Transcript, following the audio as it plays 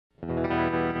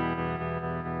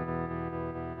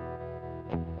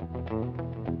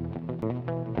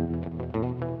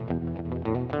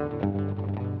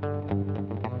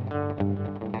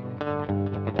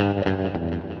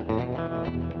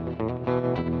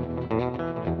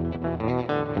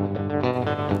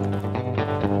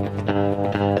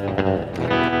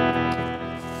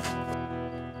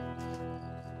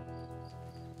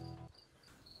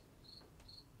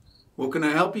What can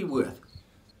I help you with?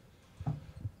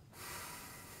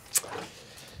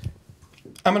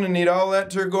 I'm gonna need all that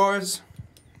turquoise,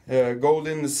 gold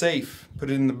in the safe,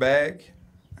 put it in the bag,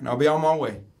 and I'll be on my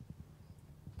way.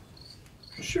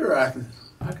 Sure, I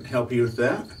can help you with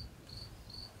that.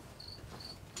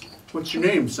 What's your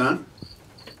name, son?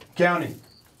 County.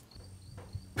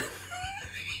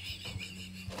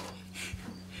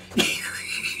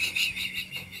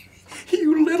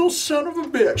 You little son of a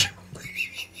bitch.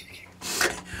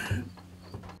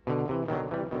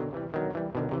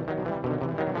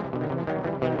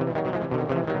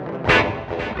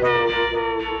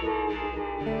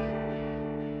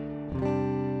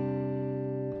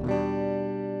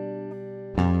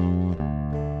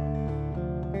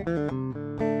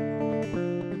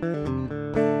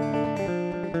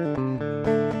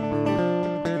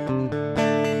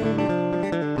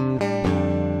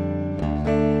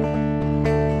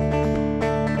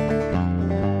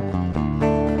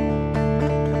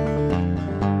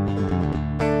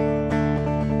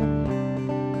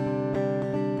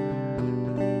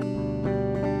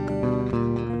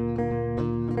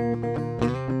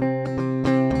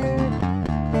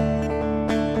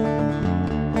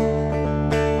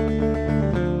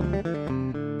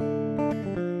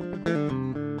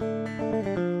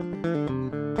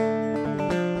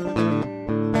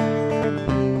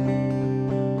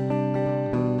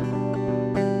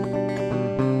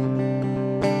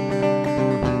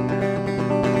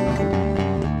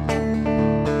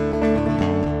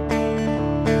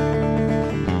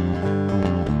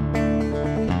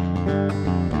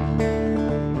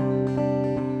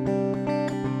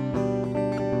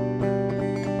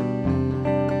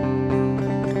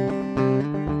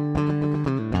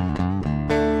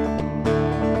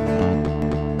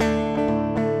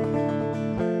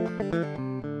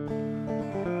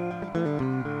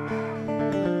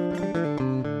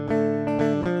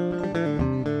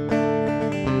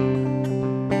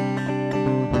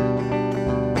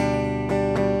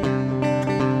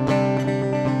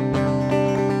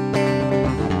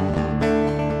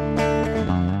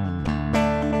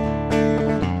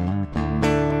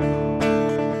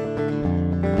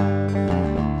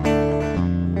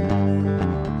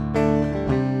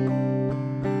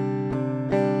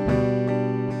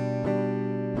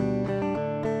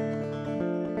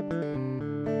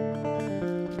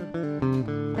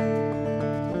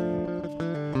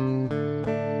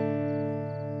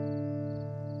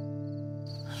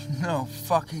 No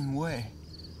fucking way.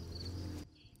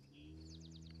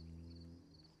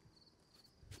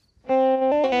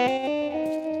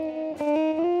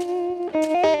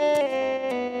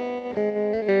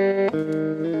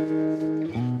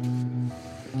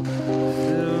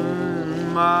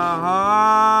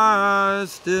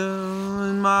 Still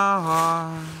in my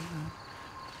heart,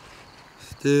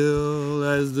 still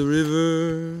as the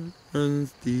river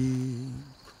runs deep.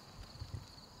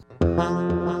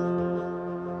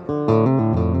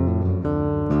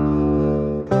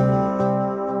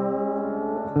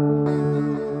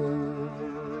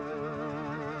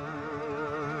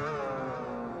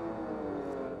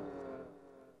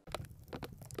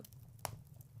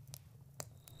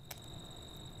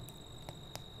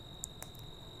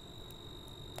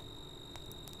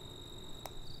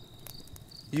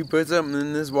 You put something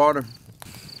in this water.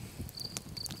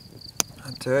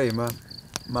 I tell you, my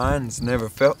mind's never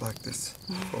felt like this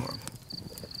before.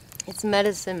 It's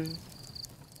medicine.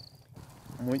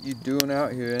 What you doing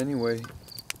out here anyway?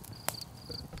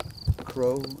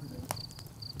 Crow?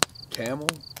 Camel?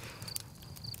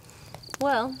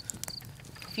 Well,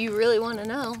 if you really want to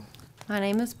know, my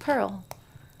name is Pearl,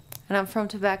 and I'm from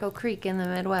Tobacco Creek in the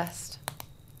Midwest.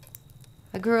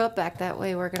 I grew up back that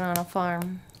way working on a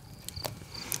farm.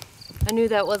 I knew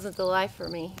that wasn't the life for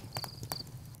me.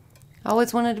 I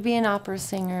always wanted to be an opera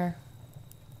singer.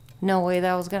 No way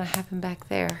that was gonna happen back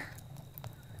there.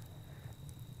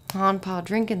 Ma and Pa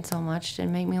drinking so much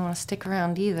didn't make me want to stick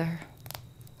around either.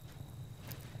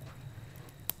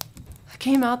 I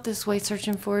came out this way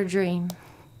searching for a dream.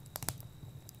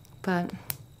 But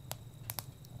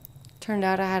turned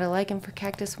out I had a liking for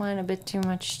cactus wine a bit too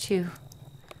much too.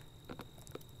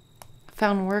 I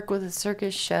found work with a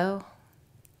circus show.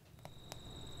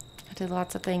 I did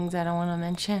lots of things I don't want to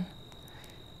mention.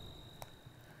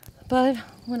 But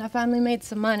when I finally made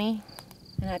some money,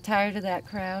 And I tired of that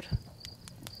crowd.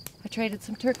 I traded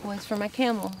some turquoise for my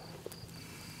Camel.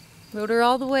 Rode her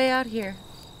all the way out here.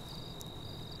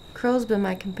 Crow's been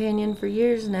my companion for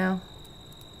years now.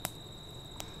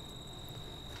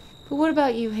 But what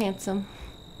about you, handsome?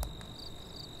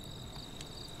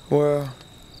 Well,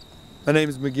 my name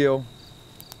is McGill.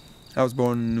 I was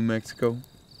born in New Mexico.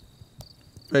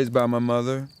 Raised by my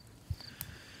mother.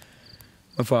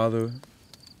 My father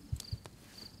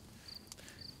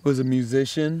was a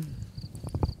musician.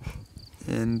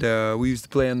 And we used to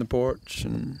play on the porch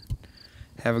and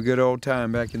have a good old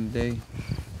time back in the day.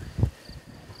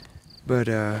 But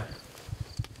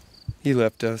he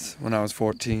left us when I was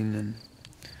 14, and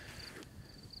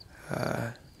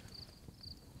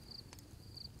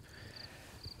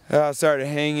I started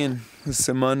hanging with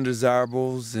some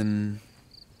undesirables, and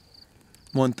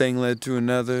one thing led to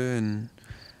another, and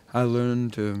I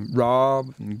learned to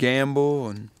rob and gamble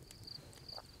and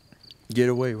get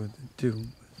away with it too.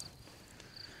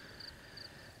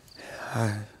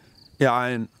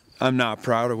 I'm not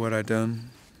proud of what I done,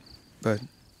 but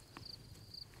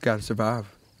gotta survive.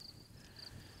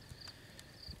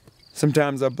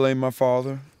 Sometimes I blame my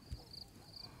father.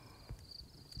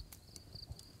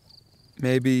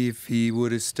 Maybe if he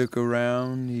would have stuck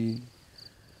around, he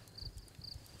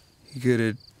could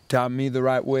have taught me the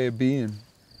right way of being.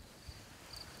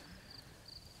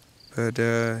 But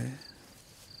I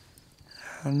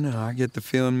don't know, I get the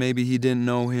feeling maybe he didn't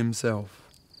know himself.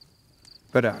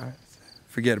 But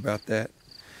forget about that.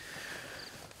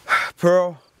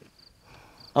 Pearl,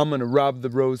 I'm gonna rob the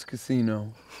Rose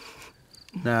Casino.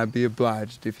 Now I'd be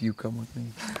obliged if you come with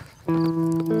me.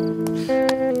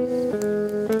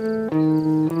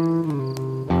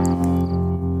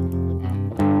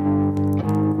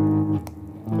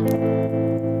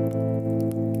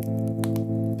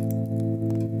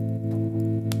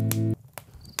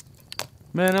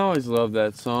 Man, I always loved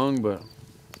that song, but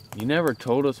you never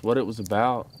told us what it was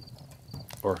about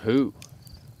or who.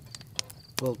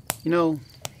 Well, you know,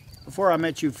 before I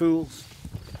met you fools,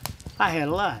 I had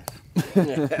a life.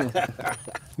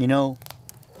 You know,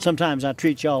 sometimes I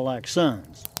treat y'all like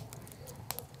sons,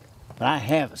 but I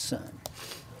have a son.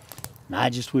 And I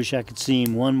just wish I could see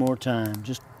him one more time,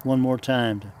 just one more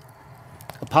time, to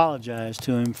apologize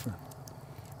to him for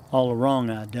all the wrong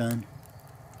I'd done.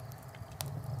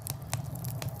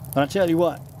 But I tell you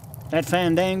what, that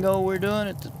fandango we're doing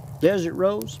at the Desert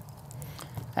Rose,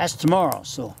 that's tomorrow,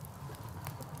 so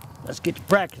let's get to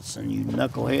practicing, you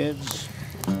knuckleheads.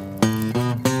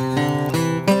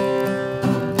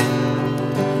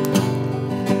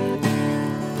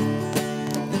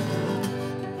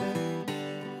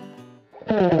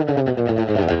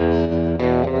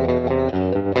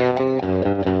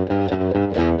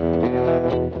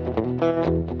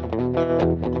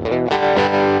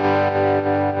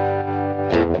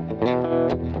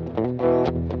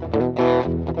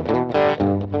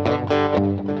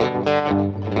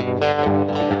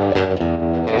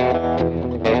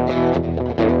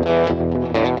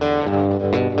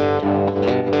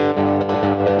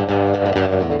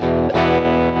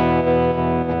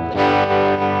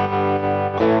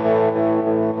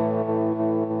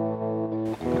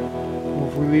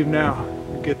 If we leave now,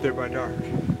 we'll get there by dark.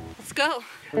 Let's go.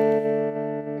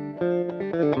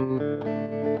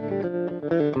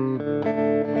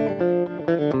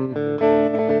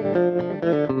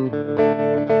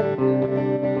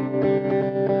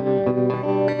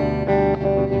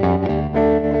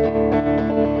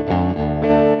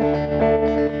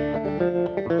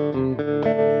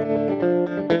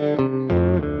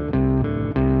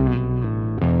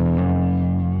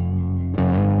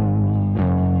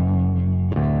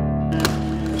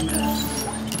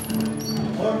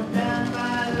 Work down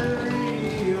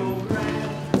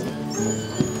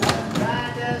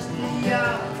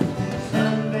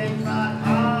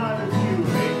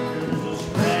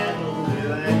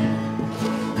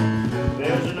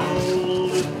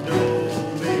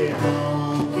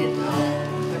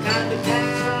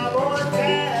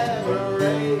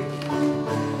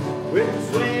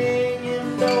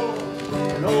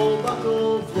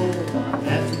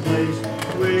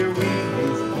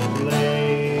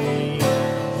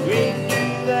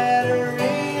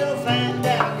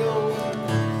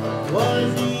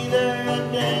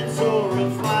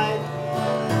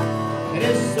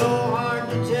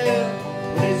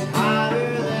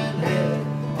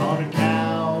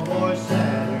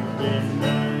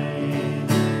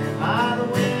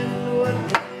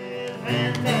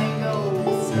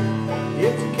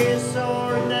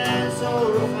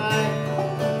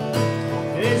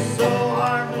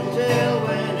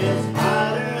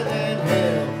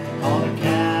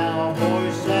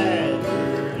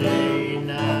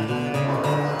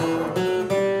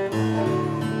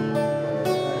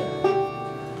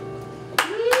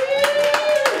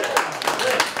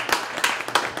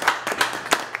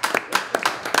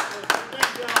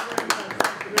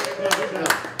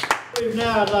Figured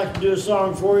now I'd like to do a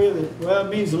song for you that, well, it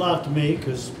means a lot to me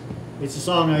because it's a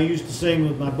song I used to sing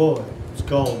with my boy. It's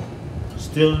called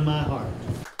Still in My Heart.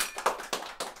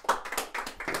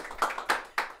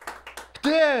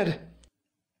 Dad!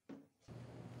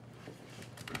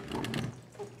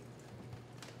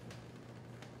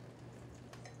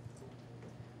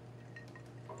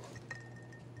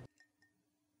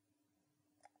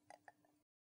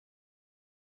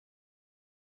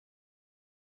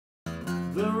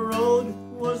 The road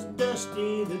was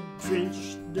dusty, the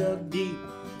trench dug deep.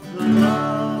 The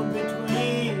love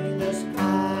between us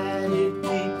hided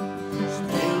deep.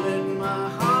 Still in my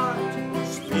heart,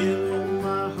 still in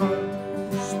my heart,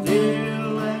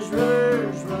 still as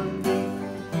rivers run deep.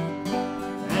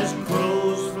 As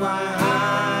crows fly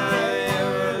high,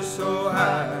 ever so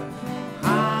high,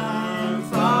 I'm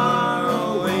far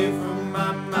away from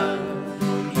my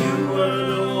mind. You were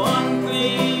the one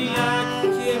thing I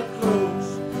kept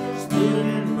close. Still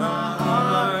in my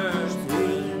heart,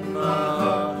 still in my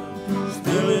heart,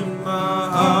 still in my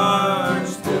heart,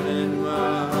 still in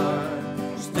my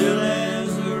heart, still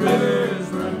as the rivers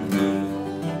run deep.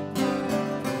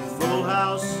 Full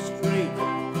house straight,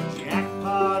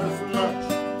 jackpot of luck,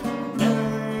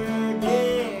 never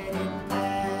did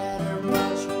matter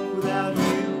much without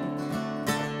you,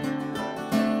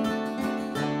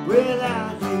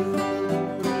 without you.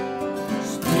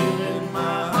 Still in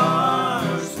my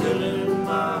heart, still in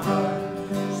my heart,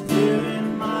 still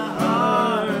in my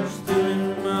heart, still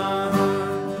in my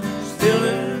heart, still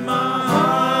in my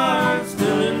heart,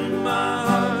 still in my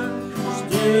heart,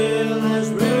 still as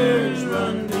rivers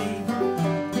run deep.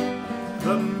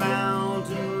 The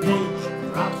mountain ridge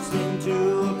drops into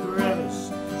a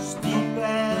crevice, steep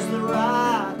as the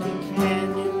rock and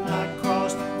canyon I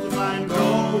crossed to find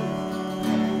gold.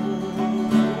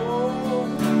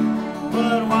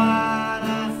 But what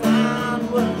I found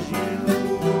was you.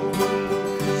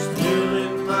 Still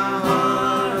in my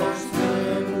heart, still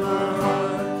in my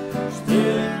heart,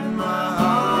 still in my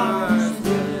heart,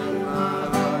 still in my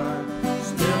heart,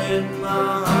 still in my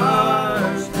heart.